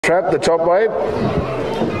Trap, the top weight.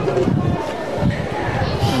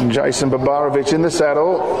 And Jason Babarovich in the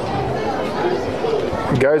saddle.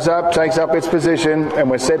 Goes up, takes up its position, and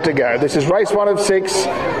we're set to go. This is race 1 of 6.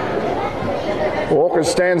 Walker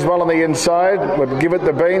stands well on the inside. Would give it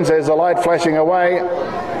the beans. There's the light flashing away.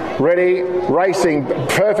 Ready, racing,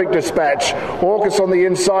 perfect dispatch. Orcus on the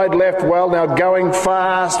inside, left well. Now going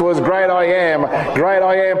fast was Great I Am. Great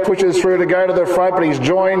I Am pushes through to go to the front, but he's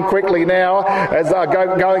joined quickly now. As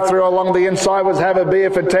going through along the inside was Have a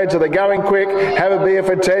Beer for Ted. So they're going quick. Have a Beer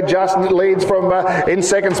for Ted. Justin leads from in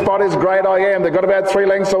second spot is Great I Am. They've got about 3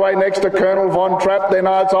 lengths away next to Colonel Von Trapp. Then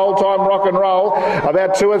it's Old Time Rock and Roll.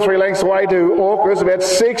 About 2 or 3 lengths away to Orcus. About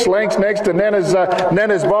 6 lengths next to Nana's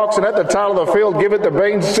Box. And at the tail of the field, Give It the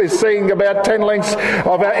Beans is seeing about 10 lengths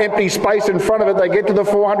of our empty space in front of it. They get to the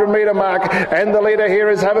 400-metre mark, and the leader here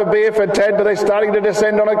is Have a Beer for Ted, but they're starting to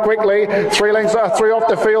descend on it quickly. 3 lengths, 3 off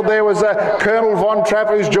the field there was Colonel Von Trapp,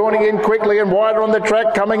 who's joining in quickly and wider on the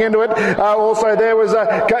track, coming into it. Also there was,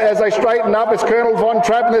 as they straighten up, it's Colonel Von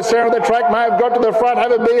Trapp in the centre of the track, may have got to the front.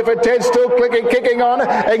 Have a Beer for Ted, still kicking on,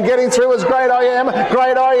 and getting through is Great I Am.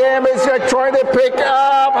 Great I Am is trying to pick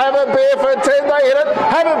up Have a Beer for Ted. They hit it.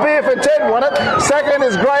 Have a Beer for Ted won it. Second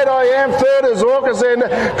is Great I Am. Third is Orcus and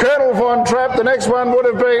Colonel Von Trapp. The next one would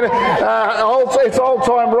have been it's Old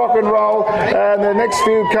Time Rock and Roll. And the next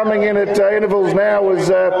few coming in at intervals now was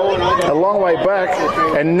a long way back,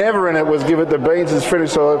 and never in it was Give It the Beans. It's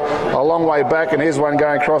finished a long way back, and here's one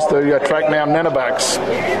going across the track now, Nanabacks.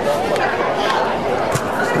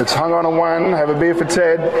 It's hung on a 1. Have a Beer for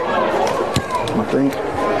Ted, I think.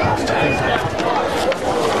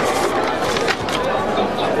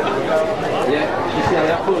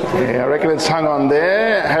 Yeah, I reckon it's hung on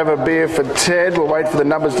there. Have a Beer for Ted. We'll wait for the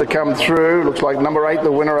numbers to come through. Looks like number 8,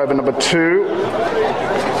 the winner over number 2.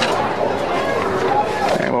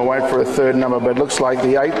 And we'll wait for a third number, but it looks like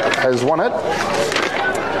the 8 has won it.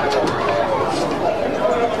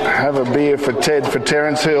 Have a Beer for Ted for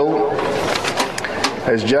Terence Hill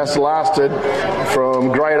has just lasted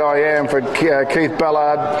from Great I Am for Keith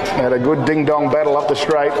Ballard. Had a good ding-dong battle up the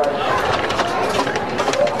straight.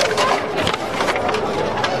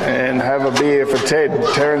 And Have a Beer for Ted.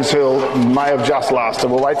 Terence Hill may have just lasted.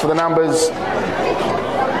 We'll wait for the numbers. I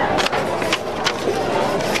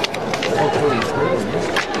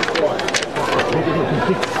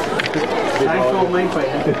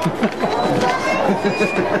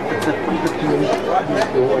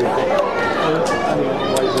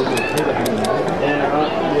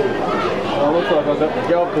look like I got the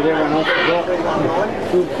job because everyone else forgot.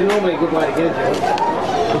 It's normally a good way to get a job.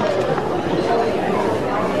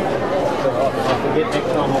 I'll forget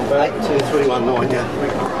next time I'm back. 82319,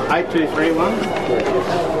 yeah. 8231.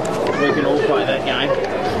 We can all play that game.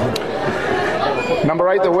 Number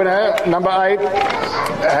 8, the winner. Number 8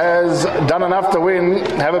 has done enough to win.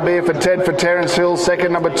 Have a Beer for Ted for Terence Hill.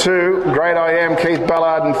 Second, number 2, Great I Am, Keith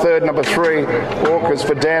Ballard. And third, number 3, Orcus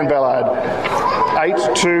for Dan Ballard.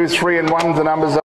 8, 2, 3 and 1, the numbers are.